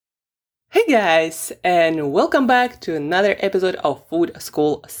Hey guys, and welcome back to another episode of Food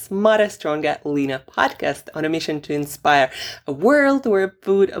School Smarter, Stronger, Leaner podcast on a mission to inspire a world where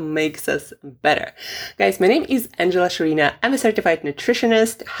food makes us better. Guys, my name is Angela Sharina. I'm a certified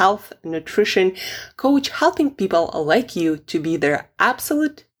nutritionist, health nutrition coach, helping people like you to be their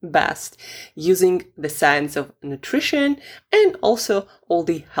absolute best using the science of nutrition and also all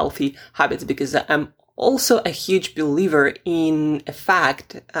the healthy habits, because I'm also a huge believer in a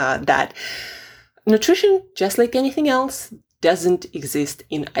fact that nutrition, just like anything else, doesn't exist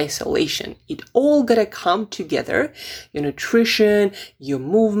in isolation. It all gotta come together. Your nutrition, your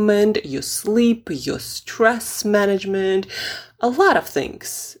movement, your sleep, your stress management, a lot of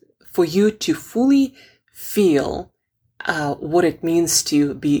things for you to fully feel what it means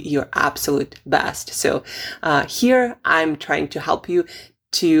to be your absolute best. So here I'm trying to help you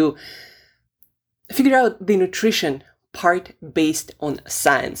to figure out the nutrition part based on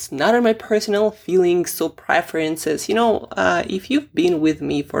science, not on my personal feelings or preferences. If you've been with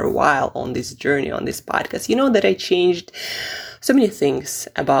me for a while on this journey, on this podcast, you know that I changed so many things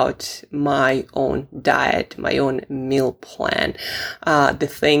about my own diet, my own meal plan, the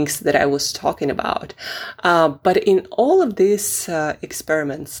things that I was talking about. But in all of these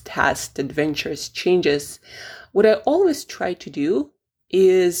experiments, tests, adventures, changes, what I always try to do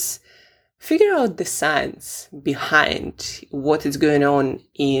is figure out the science behind what is going on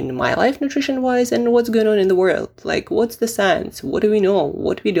in my life nutrition-wise and what's going on in the world. Like, what's the science? What do we know?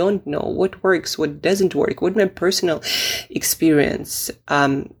 What we don't know? What works? What doesn't work? What my personal experience?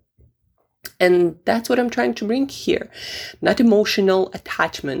 And that's what I'm trying to bring here. Not emotional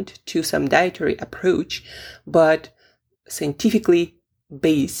attachment to some dietary approach, but scientifically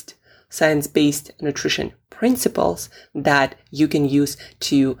based, science-based nutrition principles that you can use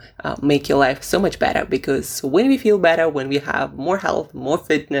to make your life so much better. Because when we feel better, when we have more health, more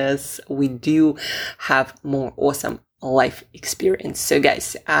fitness, we do have more awesome life experience. So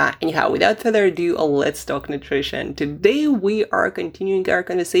guys, anyhow, without further ado, let's talk nutrition. Today we are continuing our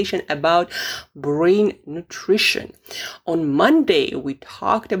conversation about brain nutrition. On Monday, we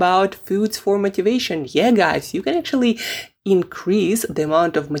talked about foods for motivation. Yeah, guys, you can actually increase the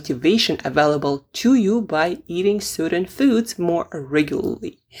amount of motivation available to you by eating certain foods more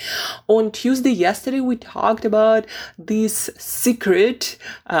regularly. On Tuesday, yesterday, we talked about this secret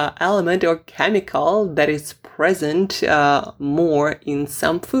element or chemical that is present more in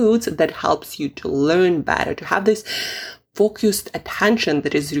some foods that helps you to learn better, to have this focused attention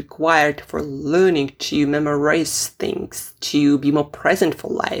that is required for learning, to memorize things, to be more present for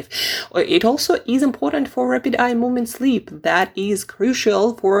life. It also is important for rapid eye movement sleep. That is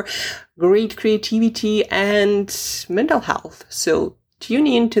crucial for great creativity and mental health. So tune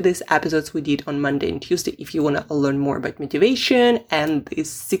in to these episodes we did on Monday and Tuesday if you want to learn more about motivation and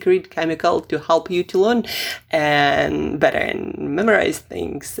this secret chemical to help you to learn and better and memorize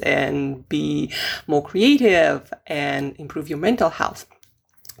things and be more creative and improve your mental health.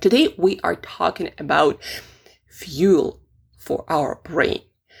 Today we are talking about fuel for our brain.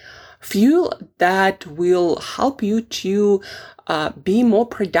 Fuel that will help you to be more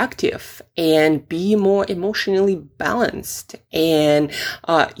productive and be more emotionally balanced and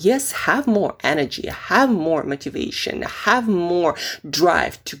yes, have more energy, have more motivation, have more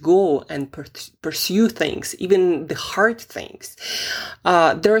drive to go and pursue things, even the hard things.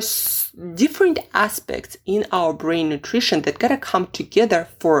 There's different aspects in our brain nutrition that gotta come together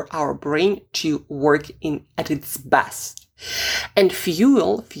for our brain to work at its best. And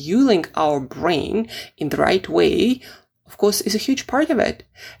fueling our brain in the right way, of course, is a huge part of it.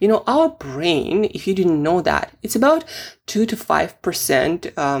 Our brain, if you didn't know that, it's about 2 to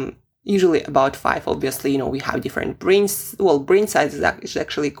 5%, usually about 5, obviously, we have different brains. Well, brain size is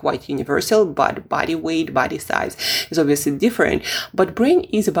actually quite universal, but body weight, body size is obviously different. But brain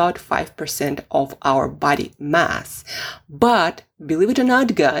is about 5% of our body mass. But believe it or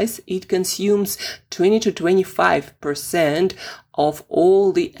not, guys, it consumes 20 to 25% of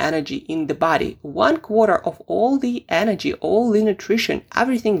all the energy in the body. 1/4 of all the energy, all the nutrition,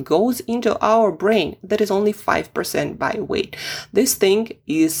 everything goes into our brain. That is only 5% by weight. This thing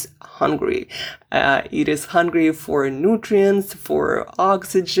is hungry. It is hungry for nutrients, for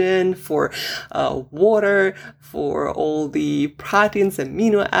oxygen, for water, for all the proteins,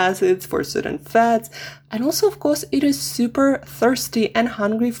 amino acids, for certain fats. And also, of course, it is super thirsty and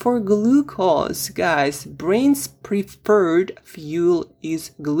hungry for glucose. Guys, brain's preferred fuel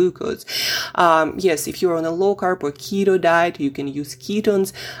is glucose. Yes, if you're on a low carb or keto diet, you can use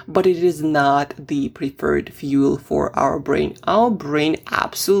ketones, but it is not the preferred fuel for our brain. Our brain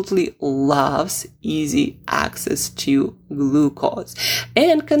absolutely loves easy access to glucose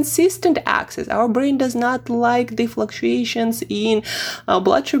and consistent access. Our brain does not like the fluctuations in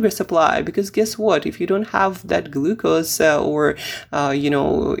blood sugar supply, because guess what? If you don't have that glucose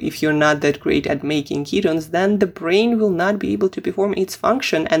if you're not that great at making ketones, then the brain will not be able to perform its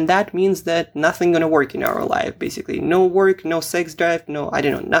function, and that means that nothing gonna work in our life, basically. No work, no sex drive,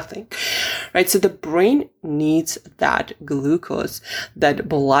 nothing. Right? So the brain needs that glucose, that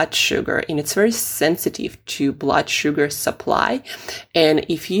blood sugar, and it's very sensitive to blood sugar supply. And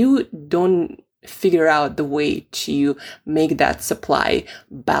if you don't figure out the way to make that supply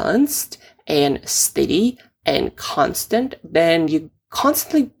balanced and steady and constant, then you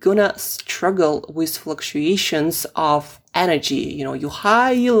constantly gonna struggle with fluctuations of energy. You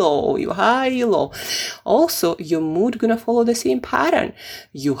high, you low, you high, you low. Also, your mood gonna follow the same pattern.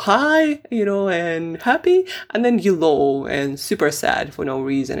 You high, and happy, and then you low and super sad for no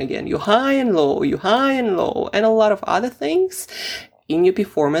reason again. You high and low, you high and low, and a lot of other things in your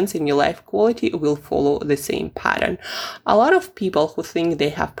performance, in your life quality, will follow the same pattern. A lot of people who think they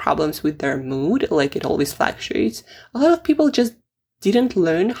have problems with their mood, like it always fluctuates, a lot of people just didn't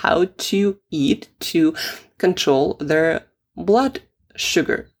learn how to eat to control their blood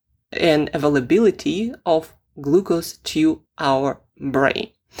sugar and availability of glucose to our brain.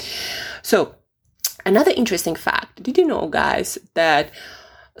 So, another interesting fact, did you know, guys, that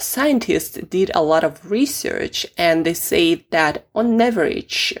scientists did a lot of research, and they say that on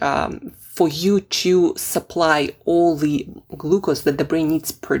average, for you to supply all the glucose that the brain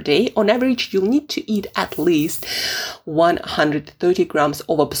needs per day, on average, you'll need to eat at least 130 grams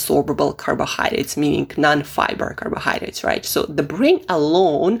of absorbable carbohydrates, meaning non-fiber carbohydrates, right? So the brain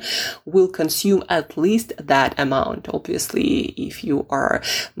alone will consume at least that amount. Obviously, if you are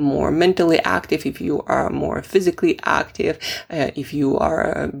more mentally active, if you are more physically active, if you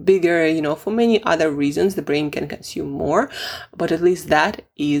are bigger, for many other reasons, the brain can consume more, but at least that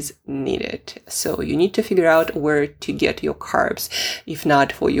is needed. So you need to figure out where to get your carbs, if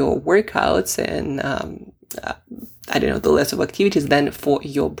not for your workouts and the less of activities, then for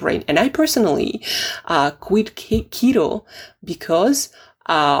your brain. And I personally quit keto because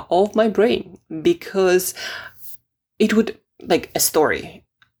of my brain, because it would, like a story.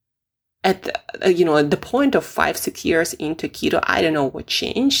 At the point of 5-6 years into keto, I don't know what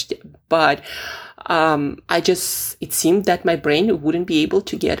changed, but it seemed that my brain wouldn't be able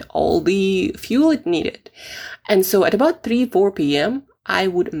to get all the fuel it needed. And so at about 3-4 p.m., I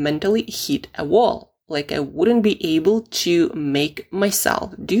would mentally hit a wall. Like I wouldn't be able to make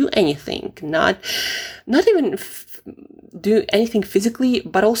myself do anything, not even do anything physically,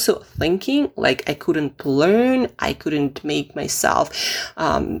 but also thinking. Like I couldn't learn, I couldn't make myself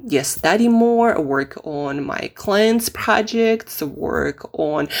study more, work on my clients' projects, work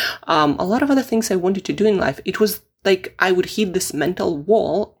on a lot of other things I wanted to do in life. It was like I would hit this mental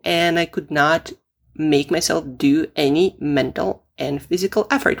wall and I could not make myself do any mental and physical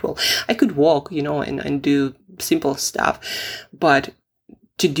effort. Well, I could walk, and do simple stuff, but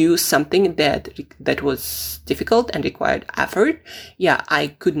to do something that was difficult and required effort,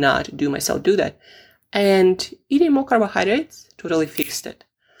 I could not do that. And eating more carbohydrates totally fixed it.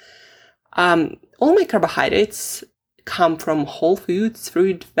 All my carbohydrates come from whole foods,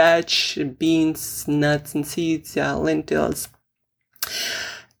 fruit, veg, beans, nuts and seeds, lentils.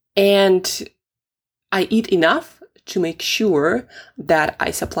 And I eat enough to make sure that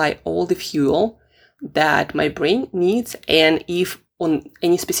I supply all the fuel that my brain needs. And if on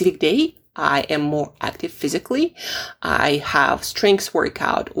any specific day I am more active physically, I have strength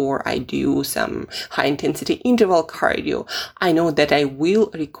workout, or I do some high intensity interval cardio, I know that I will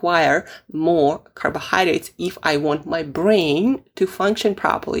require more carbohydrates if I want my brain to function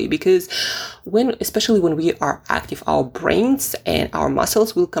properly. Because especially when we are active, our brains and our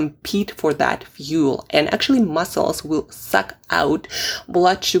muscles will compete for that fuel. And actually muscles will suck out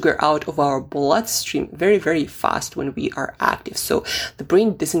blood sugar out of our bloodstream very, very fast when we are active. So the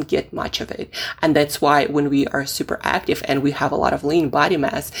brain doesn't get much of it. And that's why when we are super active and we have a lot of lean body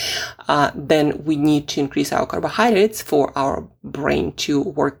mass, then we need to increase our carbohydrates for our brain to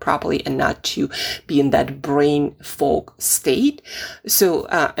work properly and not to be in that brain fog state. So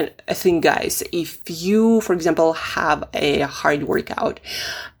I think, guys, if you, for example, have a hard workout,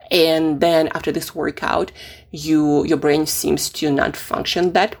 and then after this workout, your brain seems to not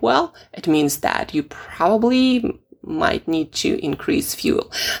function that well, it means that you probably might need to increase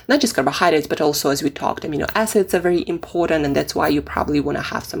fuel. Not just carbohydrates, but also, as we talked, amino acids are very important, and that's why you probably want to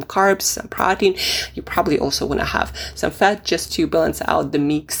have some carbs, some protein. You probably also want to have some fat just to balance out the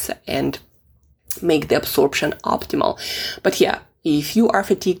mix and make the absorption optimal. But yeah, if you are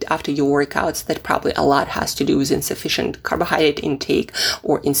fatigued after your workouts, that probably a lot has to do with insufficient carbohydrate intake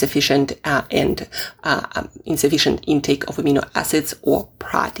or insufficient intake of amino acids or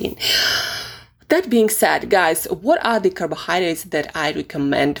protein. That being said, guys, what are the carbohydrates that I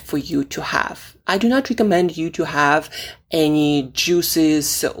recommend for you to have? I do not recommend you to have any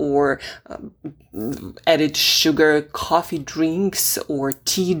juices or added sugar coffee drinks or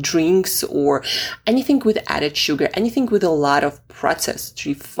tea drinks or anything with added sugar, anything with a lot of processed,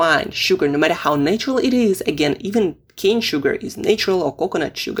 refined sugar, no matter how natural it is. Again, even cane sugar is natural or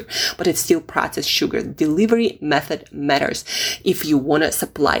coconut sugar, but it's still processed sugar. Delivery method matters if you want to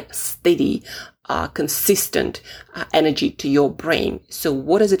supply steady, consistent energy to your brain. So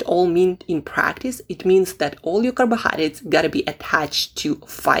what does it all mean in practice? It means that all your carbohydrates got to be attached to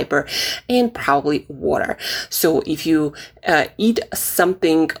fiber and probably water. So if you eat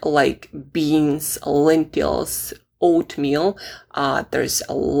something like beans, lentils, oatmeal, there's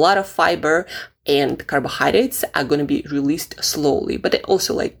a lot of fiber, and carbohydrates are going to be released slowly. But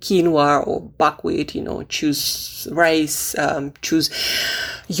also like quinoa or buckwheat, choose rice, choose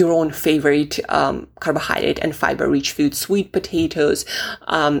your own favorite carbohydrate and fiber-rich food, sweet potatoes,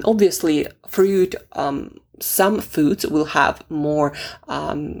 obviously fruit. Some foods will have more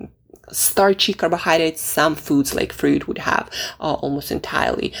starchy carbohydrates. Some foods like fruit would have almost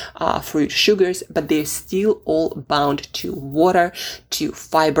entirely fruit sugars, but they're still all bound to water, to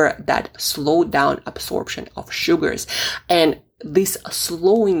fiber that slow down absorption of sugars. And this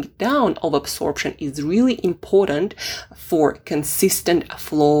slowing down of absorption is really important for consistent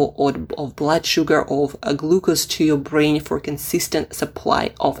flow of blood sugar, of glucose to your brain, for consistent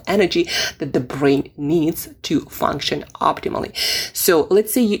supply of energy that the brain needs to function optimally. So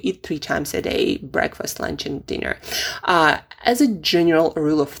let's say you eat 3 times a day, breakfast, lunch, and dinner. As a general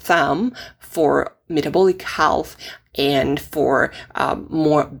rule of thumb for metabolic health and for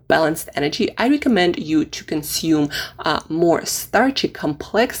more balanced energy, I recommend you to consume more starchy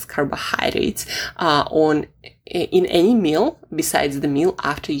complex carbohydrates in any meal besides the meal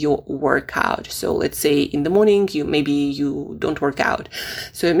after your workout. So let's say in the morning, maybe you don't work out.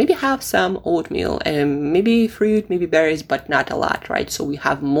 So maybe have some oatmeal and maybe fruit, maybe berries, but not a lot, right? So we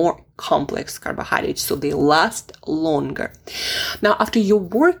have more complex carbohydrates, so they last longer. Now, after your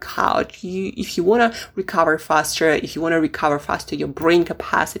workout, if you want to recover faster, your brain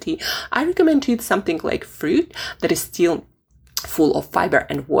capacity, I recommend to eat something like fruit that is still full of fiber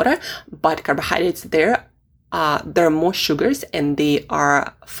and water, but carbohydrates there are more sugars and they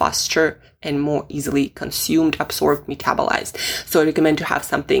are faster and more easily consumed, absorbed, metabolized. So I recommend to have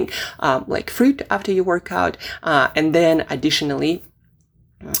something like fruit after your workout, and then additionally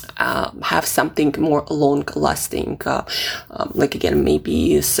have something more long-lasting, like again,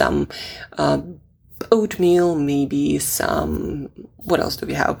 maybe some oatmeal, maybe some, what else do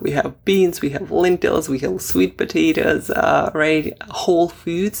we have? We have beans, we have lentils, we have sweet potatoes, right? Whole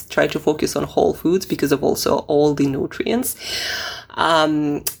foods. Try to focus on whole foods because of also all the nutrients.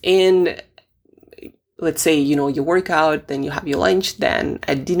 And let's say, you work out, then you have your lunch, then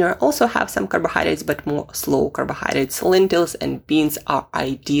at dinner also have some carbohydrates, but more slow carbohydrates. Lentils and beans are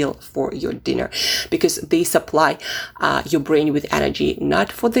ideal for your dinner because they supply your brain with energy,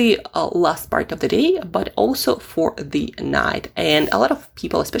 not for the last part of the day, but also for the night. And a lot of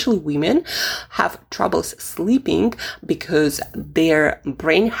people, especially women, have troubles sleeping because their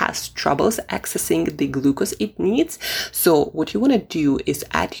brain has troubles accessing the glucose it needs. So what you want to do is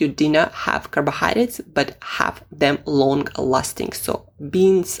at your dinner have carbohydrates, but have them long lasting. So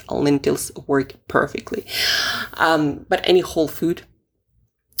beans, lentils work perfectly. But any whole food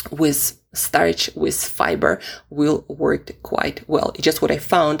with starch, with fiber will work quite well. It's just what I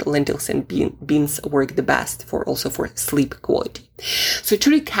found, lentils and beans work the best for sleep quality. So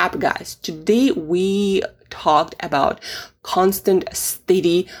to recap, guys, today we talked about constant,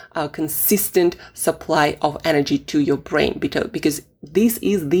 steady, consistent supply of energy to your brain because this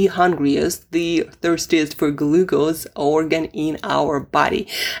is the hungriest, the thirstiest for glucose organ in our body.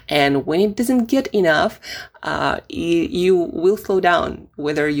 And when it doesn't get enough, you will slow down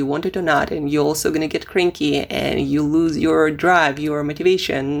whether you want it or not. And you're also going to get cranky and you lose your drive, your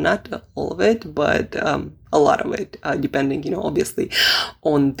motivation, not all of it, but a lot of it, depending, obviously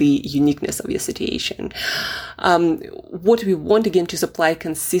on the uniqueness of your situation. What we want again to supply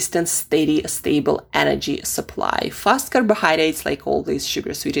consistent, steady, stable energy supply. Fast carbohydrates like all these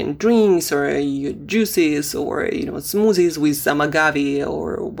sugar sweetened drinks or juices or, smoothies with some agave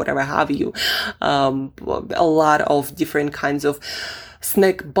or whatever have you. A lot of different kinds of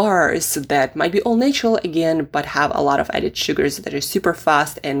snack bars that might be all natural again, but have a lot of added sugars that are super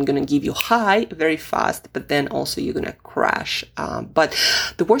fast and gonna give you high very fast, but then also you're gonna crash. But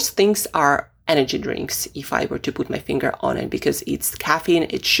the worst things are energy drinks, if I were to put my finger on it, because it's caffeine,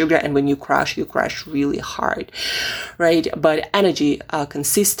 it's sugar, and when you crash really hard, right? But energy,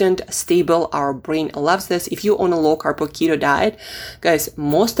 consistent, stable, our brain loves this. If you own a low carb or keto diet, guys,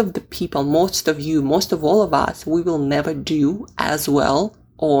 most of the people, most of you, most of all of us, we will never do as well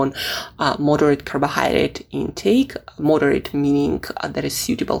on moderate carbohydrate intake, moderate meaning that is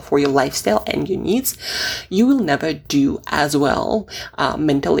suitable for your lifestyle and your needs. You will never do as well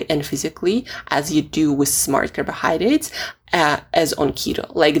mentally and physically as you do with smart carbohydrates as on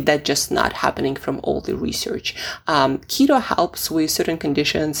keto. Like, that's just not happening from all the research. Keto helps with certain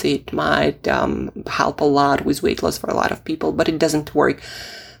conditions. It might help a lot with weight loss for a lot of people, but it doesn't work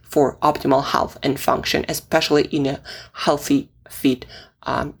for optimal health and function, especially in a healthy, fit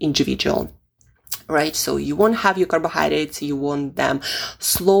individual, right? So you won't have your carbohydrates, you want them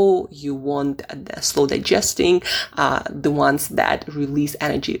slow, you want slow digesting, the ones that release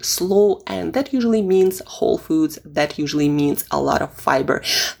energy slow, and that usually means whole foods, that usually means a lot of fiber,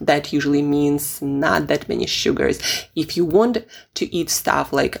 that usually means not that many sugars. If you want to eat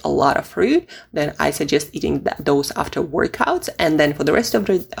stuff like a lot of fruit, then I suggest eating those after workouts, and then for the rest of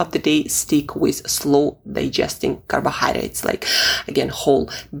the day, stick with slow digesting carbohydrates, like, again, whole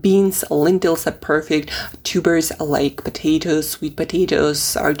beans, lentils are perfect, tubers like potatoes, sweet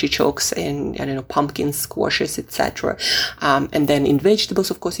potatoes, artichokes, and pumpkins, squashes, etc. And then in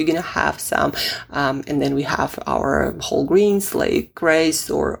vegetables, of course, you're gonna have some, and then we have our whole grains like rice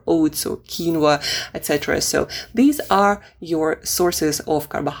or oats or quinoa, etc. So these are your sources of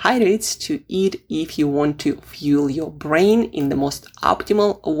carbohydrates to eat if you want to fuel your brain in the most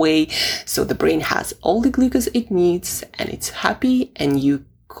optimal way, so the brain has all the glucose it needs and it's happy, and you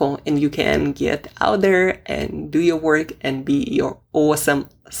can get out there and do your work and be your awesome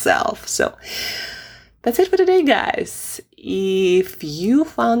self. So that's it for today, guys. If you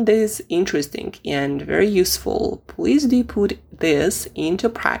found this interesting and very useful, please do put this into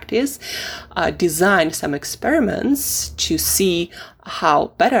practice. Design some experiments to see how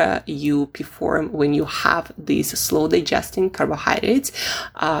better you perform when you have these slow digesting carbohydrates.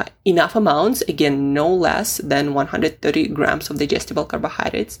 Enough amounts, again, no less than 130 grams of digestible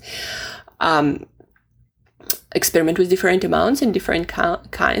carbohydrates. Experiment with different amounts and different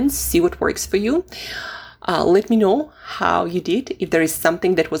kinds, see what works for you. Let me know how you did. If there is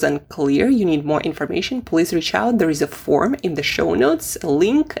something that was unclear, you need more information, please reach out. There is a form in the show notes, a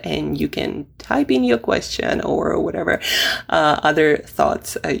link, and you can type in your question or whatever other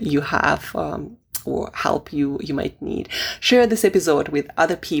thoughts you have or help you might need. Share this episode with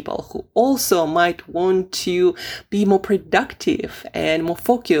other people who also might want to be more productive and more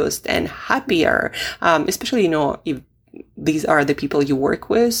focused and happier, especially, if these are the people you work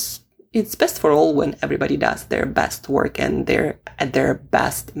with. It's best for all when everybody does their best work and they're at their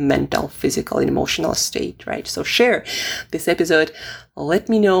best mental, physical, and emotional state, right? So share this episode. Let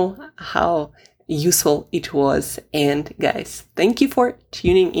me know how useful it was. And guys, thank you for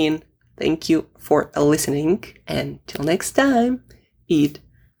tuning in. Thank you for listening. And till next time, eat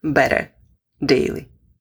better daily.